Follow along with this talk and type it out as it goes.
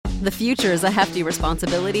The future is a hefty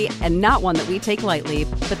responsibility and not one that we take lightly,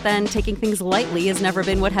 but then taking things lightly has never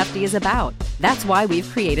been what Hefty is about. That's why we've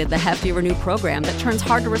created the Hefty Renew program that turns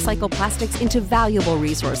hard-to-recycle plastics into valuable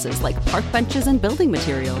resources like park benches and building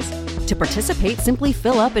materials. To participate, simply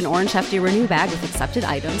fill up an orange Hefty Renew bag with accepted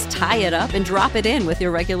items, tie it up, and drop it in with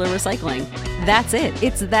your regular recycling. That's it.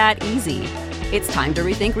 It's that easy. It's time to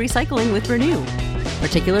rethink recycling with Renew.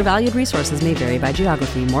 Particular valued resources may vary by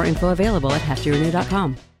geography. More info available at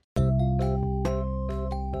heftyrenew.com.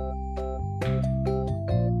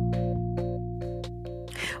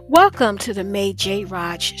 Welcome to the May J.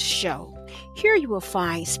 Raj Show. Here you will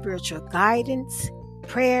find spiritual guidance,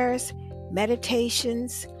 prayers,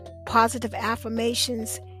 meditations, positive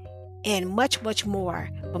affirmations, and much, much more.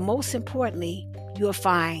 But most importantly, you will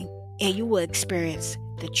find and you will experience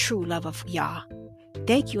the true love of Yah.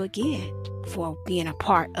 Thank you again for being a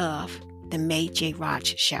part of the May J.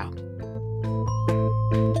 Raj Show.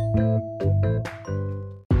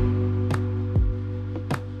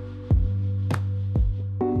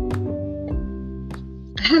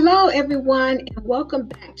 Hello, everyone, and welcome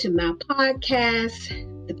back to my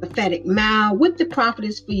podcast, The Prophetic Mile, with the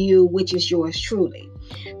prophetess for you, which is yours truly.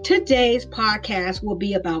 Today's podcast will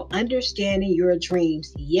be about understanding your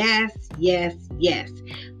dreams. Yes, yes, yes.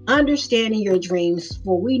 Understanding your dreams,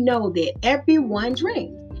 for we know that everyone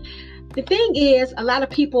dreams. The thing is, a lot of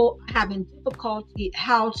people are having difficulty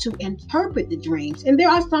how to interpret the dreams. And there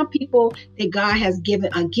are some people that God has given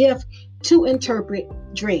a gift to interpret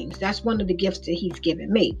dreams. That's one of the gifts that he's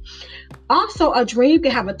given me. Also, a dream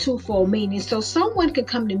can have a twofold meaning. So someone can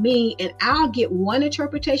come to me and I'll get one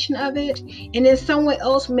interpretation of it, and then someone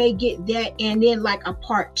else may get that and then like a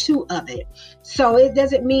part two of it. So it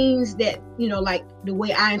doesn't mean that, like the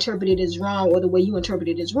way I interpret it is wrong or the way you interpret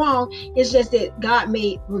it is wrong. It's just that God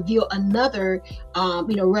may reveal another,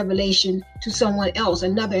 revelation to someone else,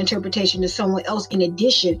 another interpretation to someone else in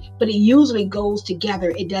addition, but it usually goes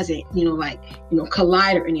together. It doesn't,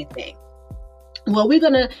 collide or anything. Well, we're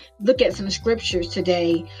going to look at some scriptures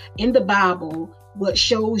today in the Bible, what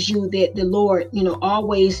shows you that the Lord,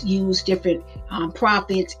 always use different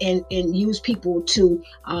prophets and use people to,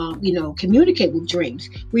 communicate with dreams.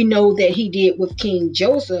 We know that he did with King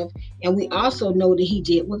Joseph, and we also know that he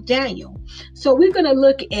did with Daniel. So we're going to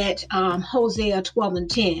look at Hosea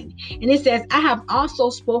 12:10. And it says, I have also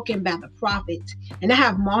spoken by the prophets, and I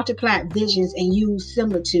have multiplied visions and used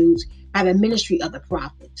similitudes by the ministry of the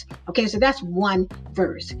prophets. Okay, so that's one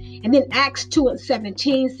verse. And then Acts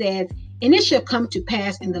 2:17 says, and it shall come to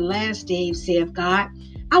pass in the last days, saith God,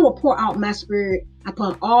 I will pour out my spirit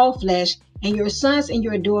upon all flesh, and your sons and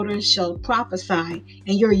your daughters shall prophesy,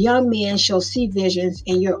 and your young men shall see visions,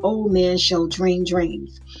 and your old men shall dream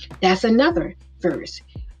dreams. That's another verse.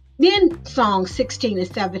 Then Psalm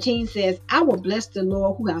 16:17 says, I will bless the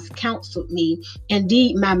Lord who has counseled me.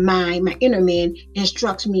 Indeed, my mind, my inner man,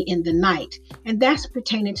 instructs me in the night. And that's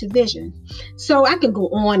pertaining to vision. So I can go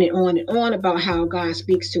on and on and on about how God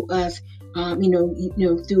speaks to us,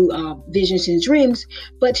 through visions and dreams.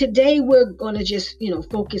 But today we're going to just,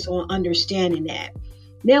 focus on understanding that.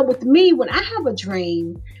 Now, with me, when I have a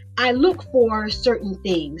dream, I look for certain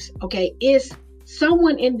things. Okay, is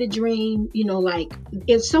someone in the dream,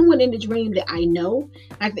 is someone in the dream that I know?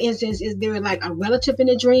 Like, for instance, is there like a relative in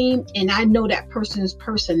the dream and I know that person's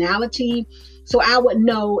personality? So I would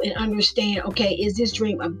know and understand, okay, is this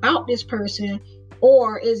dream about this person,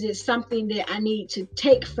 or is it something that I need to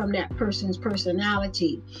take from that person's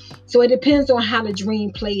personality? So it depends on how the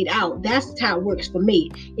dream played out. That's how it works for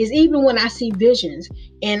me. Is even when I see visions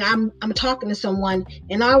and I'm talking to someone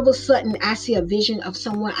and all of a sudden I see a vision of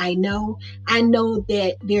someone I know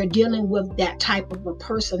that they're dealing with that type of a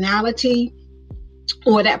personality,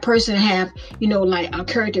 or that person have, like a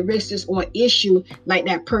characteristics or issue like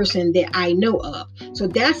that person that I know of. So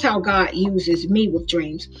that's how God uses me with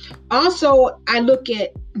dreams. Also, I look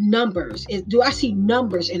at numbers. Do I see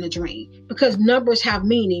numbers in a dream? Because numbers have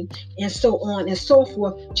meaning and so on and so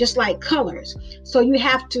forth, just like colors. So you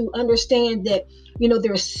have to understand that,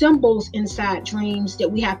 there are symbols inside dreams that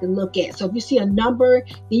we have to look at. So if you see a number,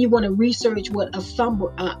 then you want to research what a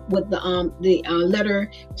symbol, what the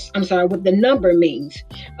number means.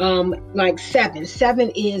 Like 7.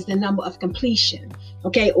 7 is the number of completion.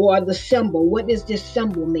 Okay, or the symbol. What does this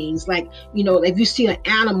symbol means? Like, if you see an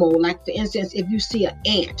animal, like for instance, if you see an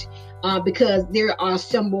ant, because there are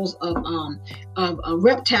symbols of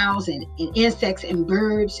reptiles and insects and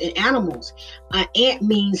birds and animals. Ant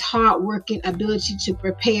means hard-working, ability to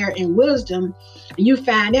prepare, and wisdom. And you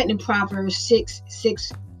find that in Proverbs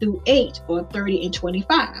 6:6-8 or 30 and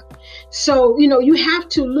 25. So, you have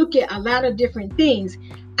to look at a lot of different things.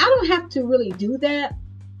 I don't have to really do that.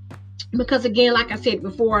 Because again, like I said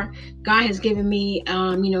before, God has given me,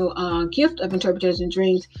 a gift of interpretation of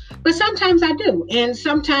dreams, but sometimes I do. And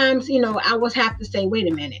sometimes, I will have to say,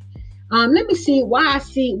 wait a minute. Let me see why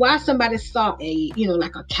somebody saw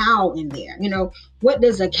like a cow in there. What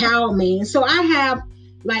does a cow mean? So I have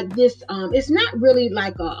like this, it's not really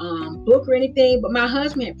like a book or anything, but my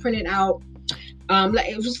husband had printed out, like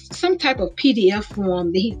it was some type of PDF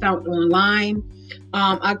form that he found online.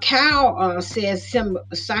 A cow says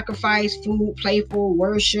sacrifice, food, playful,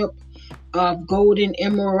 worship of golden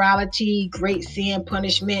immorality, great sin,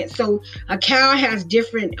 punishment. So a cow has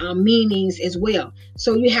different meanings as well.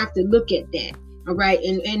 So you have to look at that, all right,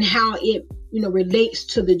 and how it relates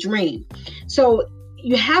to the dream. So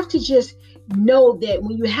you have to just know that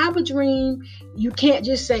when you have a dream, you can't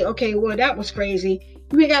just say, okay, well, that was crazy.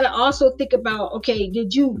 You got to also think about, okay,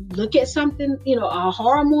 did you look at something, a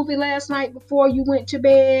horror movie last night before you went to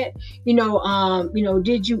bed?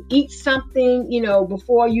 Did you eat something,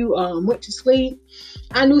 before you went to sleep?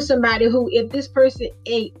 I knew somebody who, if this person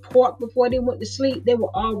ate pork before they went to sleep, they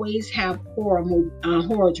will always have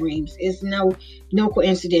horror dreams. It's no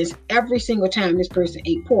coincidence. Every single time this person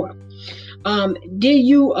ate pork.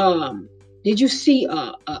 Did you see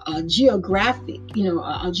a geographical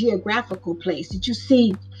place? Did you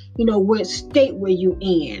see, what state were you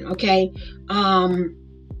in? Okay.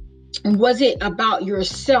 Was it about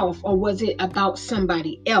yourself or was it about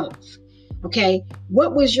somebody else? Okay.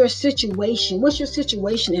 What was your situation? What's your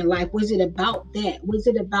situation in life? Was it about that? Was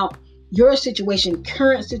it about your situation,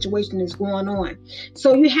 current situation that's going on?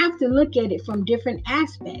 So you have to look at it from different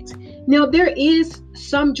aspects. Now, there is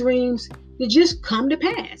some dreams that just come to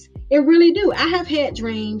pass. It really do. I have had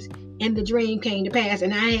dreams and the dream came to pass,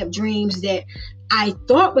 and I have dreams that I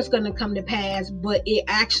thought was going to come to pass, but it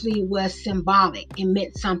actually was symbolic. It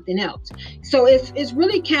meant something else. So it's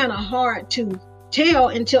really kind of hard to tell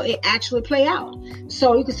until it actually play out.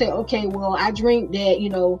 So you can say, okay, well, I dreamed that,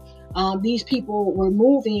 these people were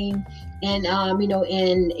moving and,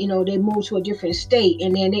 they moved to a different state,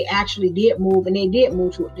 and then they actually did move, and they did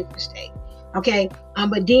move to a different state. Okay.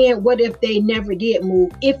 But then what if they never did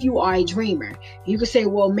move? If you are a dreamer, you could say,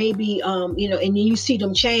 well, maybe, and then you see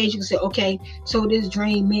them change. You can say, okay, so this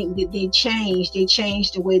dream meant that they changed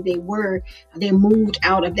the way they were. They moved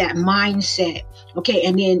out of that mindset. Okay.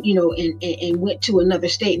 And then, and went to another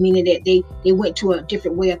state, meaning that they went to a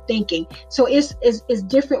different way of thinking. So it's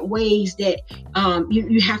different ways that,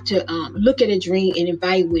 you have to, look at a dream and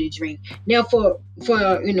evaluate a dream. Now for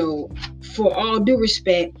all due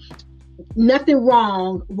respect, nothing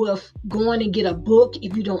wrong with going to get a book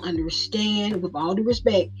if you don't understand. With all due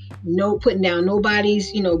respect, no putting down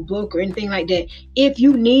nobody's book or anything like that. If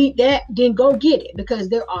you need that, then go get it, because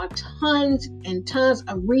there are tons and tons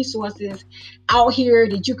of resources out here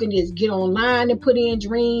that you can just get online and put in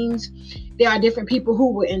dreams. There are different people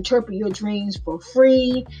who will interpret your dreams for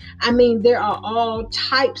free. I mean, there are all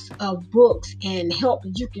types of books and help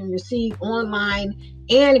that you can receive online.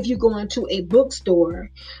 And if you go into a bookstore,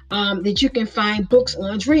 that you can find books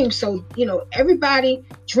on dreams. So, everybody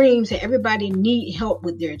dreams and everybody need help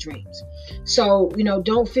with their dreams. So,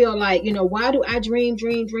 don't feel like, why do I dream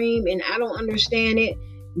and I don't understand it?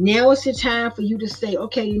 Now is the time for you to say,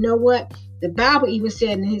 okay, you know what? The Bible even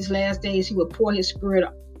said in his last days, he would pour his spirit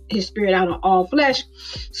out on all flesh.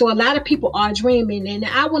 So a lot of people are dreaming, and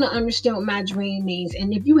I want to understand what my dream means.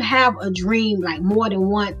 And if you have a dream like more than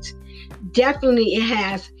once, definitely it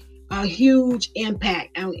has a huge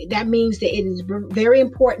impact. That means that it is very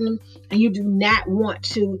important, and you do not want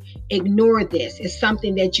to ignore this. It's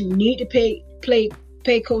something that you need to pay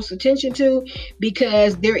close attention to,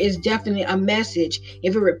 because there is definitely a message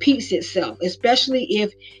if it repeats itself, especially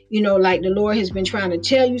if, like the Lord has been trying to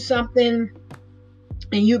tell you something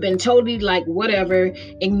and you've been totally like whatever,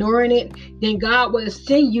 ignoring it, then God will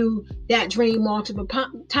send you that dream multiple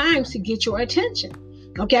times to get your attention.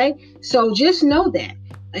 Okay. So just know that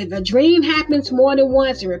if a dream happens more than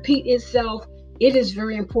once and repeat itself, it is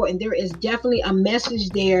very important. There is definitely a message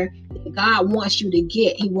there that God wants you to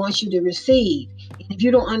get. He wants you to receive. And if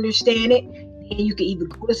you don't understand it, then you can either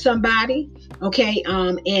go to somebody, okay,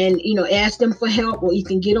 and ask them for help, or you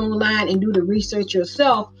can get online and do the research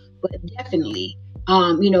yourself. But definitely,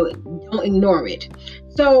 don't ignore it.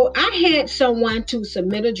 So I had someone to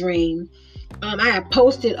submit a dream. I have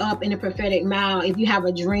posted up in the Prophetic Mile, if you have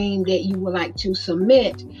a dream that you would like to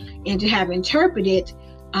submit and to have interpreted.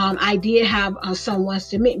 I did have someone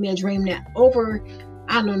submit me a dream that over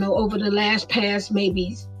the past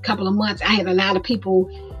maybe couple of months, I had a lot of people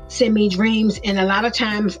send me dreams, and a lot of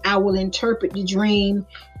times I will interpret the dream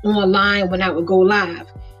online when I would go live.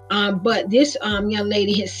 But this young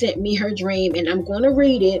lady has sent me her dream, and I'm going to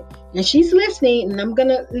read it. And she's listening, and I'm going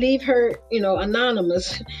to leave her,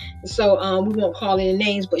 anonymous. So we won't call any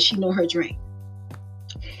names, but she know her dream.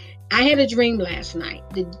 I had a dream last night.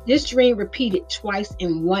 This dream repeated twice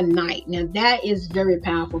in one night. Now that is very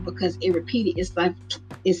powerful because it repeated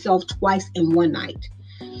itself twice in one night.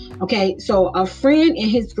 Okay, so a friend and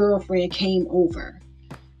his girlfriend came over.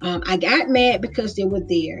 I got mad because they were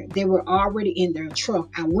there. They were already in their truck.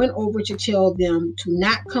 I went over to tell them to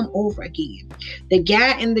not come over again. The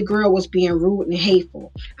guy and the girl was being rude and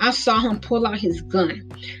hateful. I saw him pull out his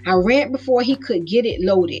gun. I ran before he could get it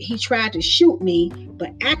loaded. He tried to shoot me,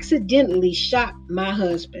 but accidentally shot my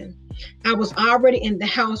husband. I was already in the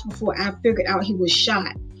house before I figured out he was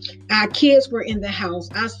shot. Our kids were in the house.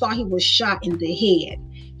 I saw he was shot in the head.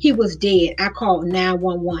 He was dead. I called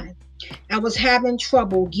 911. I was having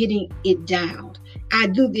trouble getting it dialed. I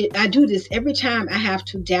do this every time I have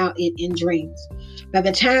to dial it in dreams. By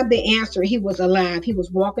the time they answered, he was alive. He was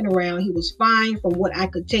walking around. He was fine from what I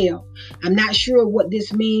could tell. I'm not sure what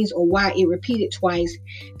this means or why it repeated twice.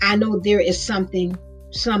 I know there is some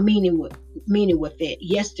meaning with it.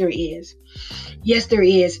 Yes, there is. Yes, there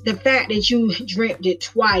is. The fact that you dreamt it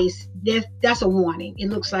twice, that's a warning. It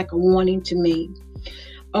looks like a warning to me.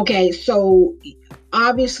 Okay, so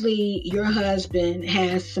obviously your husband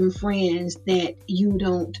has some friends that you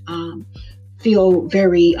don't feel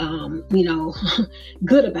very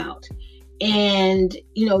good about, and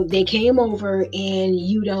they came over and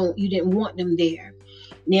you didn't want them there.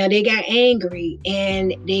 Now they got angry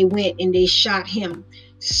and they went and they shot him.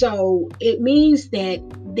 So it means that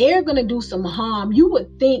they're going to do some harm. You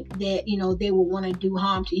would think that they would want to do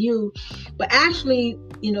harm to you, but actually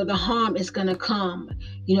the harm is going to come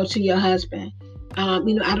to your husband. I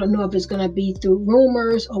don't know if it's going to be through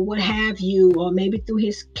rumors or what have you, or maybe through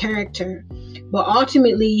his character. But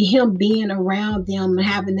ultimately, him being around them and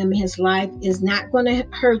having them in his life is not going to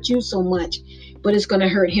hurt you so much, but it's going to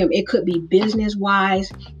hurt him. It could be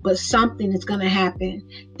business-wise, but something is going to happen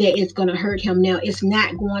that is going to hurt him. Now, it's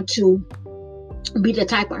not going to be the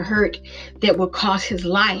type of hurt that will cost his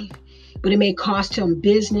life, but it may cost him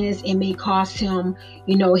business. It may cost him,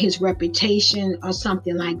 his reputation or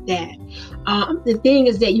something like that. The thing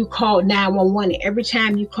is that you called 911. Every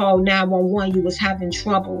time you called 911, you was having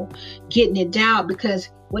trouble getting it dialed, because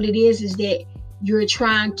what it is that you're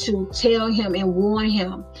trying to tell him and warn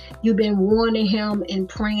him. You've been warning him and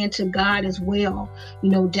praying to God as well,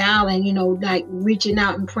 dialing, like reaching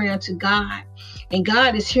out and praying to God. And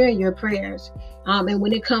God is hearing your prayers. And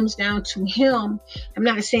when it comes down to him, I'm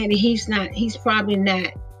not saying that he's probably not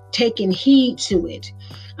taking heed to it.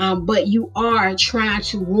 But you are trying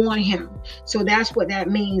to warn him. So that's what that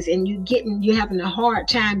means. And you're having a hard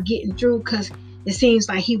time getting through because it seems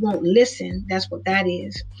like he won't listen. That's what that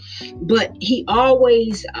is. But he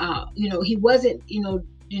always, he wasn't,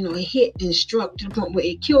 hit and struck to the point where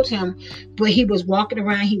it killed him, but he was walking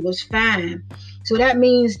around. He was fine. So that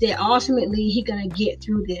means that ultimately he's going to get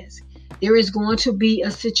through this. There is going to be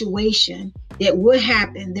a situation that will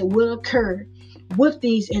happen, that will occur with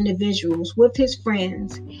these individuals, with his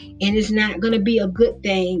friends. And it's not going to be a good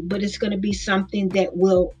thing, but it's going to be something that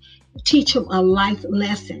will teach him a life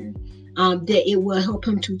lesson, that it will help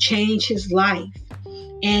him to change his life.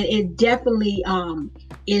 And it definitely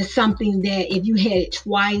is something that if you had it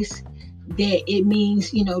twice, that it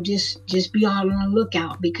means, just be on the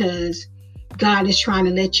lookout, because God is trying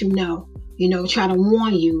to let you know, try to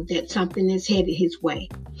warn you that something is headed his way.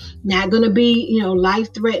 Not going to be,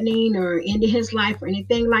 life-threatening or into his life or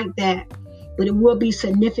anything like that, but it will be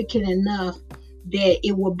significant enough that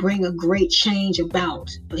it will bring a great change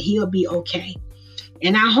about, but he'll be okay.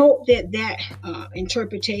 And I hope that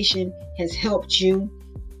interpretation has helped you.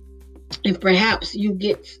 If perhaps you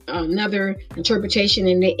get another interpretation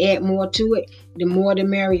and they add more to it, the more the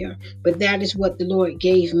merrier. But that is what the Lord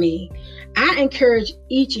gave me. I encourage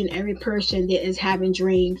each and every person that is having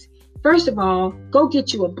dreams, first of all, go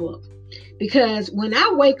get you a book. Because when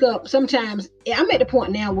I wake up, sometimes I'm at the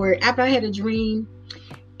point now where after I had a dream,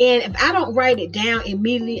 and if I don't write it down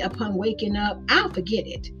immediately upon waking up, I'll forget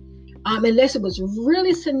it. Unless it was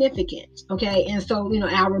really significant. Okay. And so,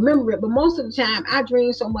 I'll remember it. But most of the time I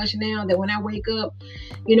dream so much now that when I wake up,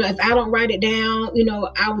 if I don't write it down,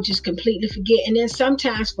 I would just completely forget. And then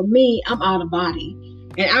sometimes for me, I'm out of body.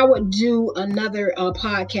 And I would do another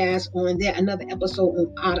podcast on that, another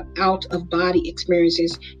episode on out of body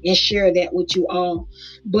experiences, and share that with you all.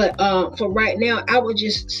 But for right now, I would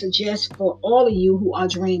just suggest for all of you who are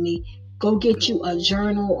dreaming, Go get you a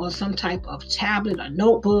journal or some type of tablet or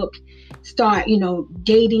notebook. Start,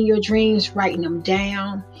 dating your dreams, writing them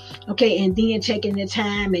down. Okay, and then taking the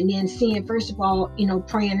time and then seeing, first of all,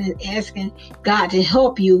 praying and asking God to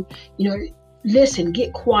help you, listen,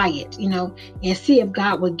 get quiet, and see if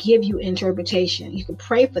God will give you interpretation. You can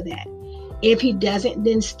pray for that. If he doesn't,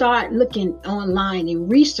 then start looking online and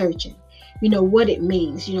researching, what it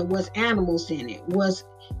means. Was animals in it?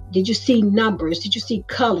 Did you see numbers? Did you see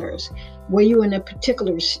colors? Were you in a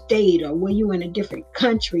particular state, or were you in a different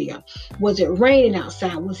country? Or was it raining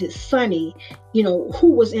outside? Was it sunny?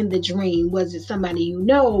 Who was in the dream? Was it somebody you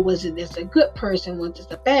know? Was it this a good person? Was this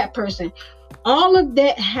a bad person? All of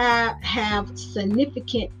that have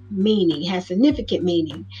significant meaning.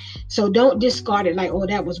 So don't discard it like, oh,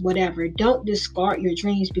 that was whatever. Don't discard your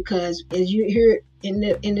dreams, because as you hear in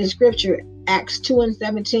the scripture, Acts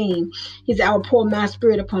 2:17, he said, I will pour my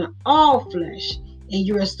spirit upon all flesh, and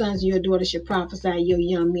your sons and your daughters shall prophesy, your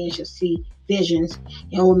young men shall see visions,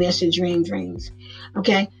 and old men shall dream dreams.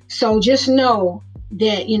 Okay, so just know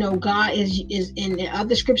that God is in the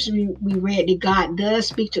other scriptures we read, that God does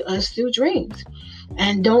speak to us through dreams.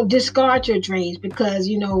 And don't discard your dreams, because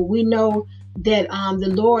we know that the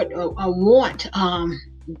Lord want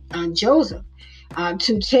Joseph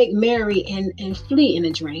to take Mary and flee in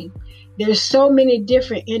a dream. There's so many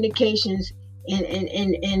different indications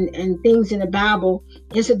and things in the Bible,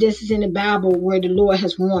 incidences in the Bible where the Lord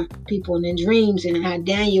has warned people in dreams, and how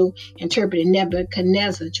Daniel interpreted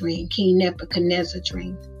Nebuchadnezzar's dream, King Nebuchadnezzar's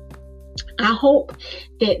dream. I hope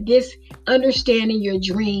that this Understanding Your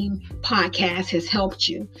Dream podcast has helped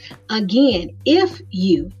you. Again, if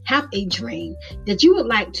you have a dream that you would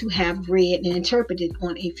like to have read and interpreted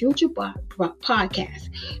on a future podcast,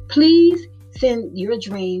 please send your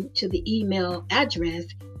dream to the email address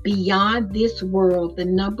beyondthisworld,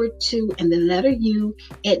 2 and the letter U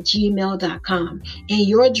 @gmail.com. And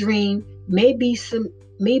your dream may be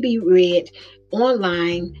read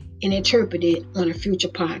online and interpreted on a future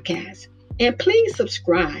podcast. And please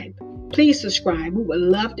subscribe. We would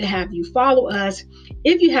love to have you follow us.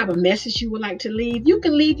 If you have a message you would like to leave, you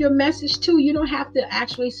can leave your message too. You don't have to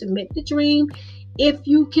actually submit the dream. If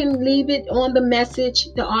you can leave it on the message,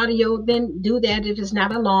 the audio, then do that if it's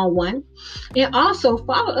not a long one. And also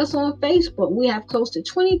follow us on Facebook. We have close to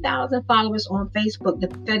 20,000 followers on Facebook, The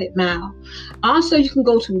Prophetic Mile. Also, you can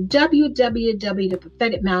go to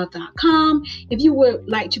www.thepropheticmile.com if you would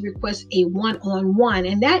like to request a one-on-one.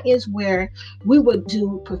 And that is where we would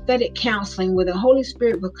do prophetic counseling, where the Holy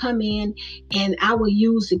Spirit will come in and I will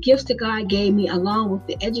use the gifts that God gave me along with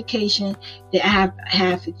the education that I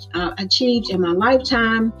have achieved in my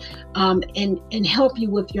lifetime, and help you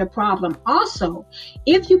with your problem. Also,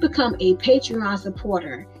 if you become a Patreon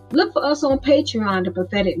supporter, look for us on Patreon, The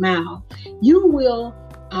Prophetic Mile. You will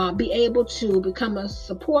be able to become a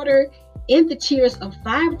supporter in the tiers of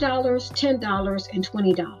 $5, $10, and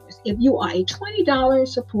 $20. If you are a $20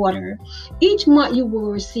 supporter, each month you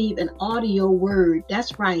will receive an audio word.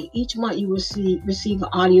 That's right. Each month you will receive an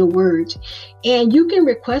audio word. And you can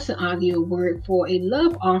request an audio word for a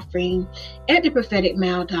love offering at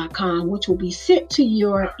thepropheticmile.com, which will be sent to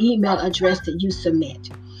your email address that you submit.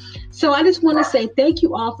 So I just want to say thank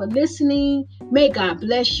you all for listening. May God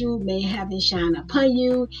bless you. May heaven shine upon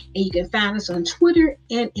you. And you can find us on Twitter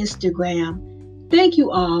and Instagram. Thank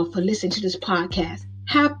you all for listening to this podcast.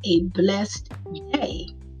 Have a blessed day.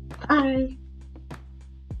 Bye.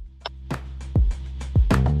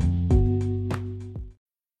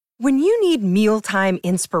 When you need mealtime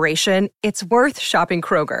inspiration, it's worth shopping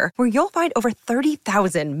Kroger, where you'll find over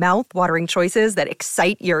 30,000 mouth-watering choices that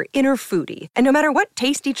excite your inner foodie. And no matter what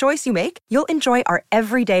tasty choice you make, you'll enjoy our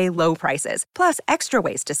everyday low prices, plus extra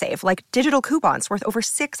ways to save, like digital coupons worth over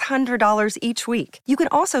 $600 each week. You can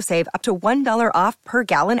also save up to $1 off per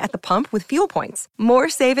gallon at the pump with fuel points. More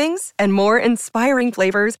savings and more inspiring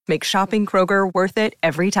flavors make shopping Kroger worth it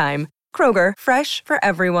every time. Kroger, fresh for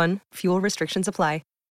everyone. Fuel restrictions apply.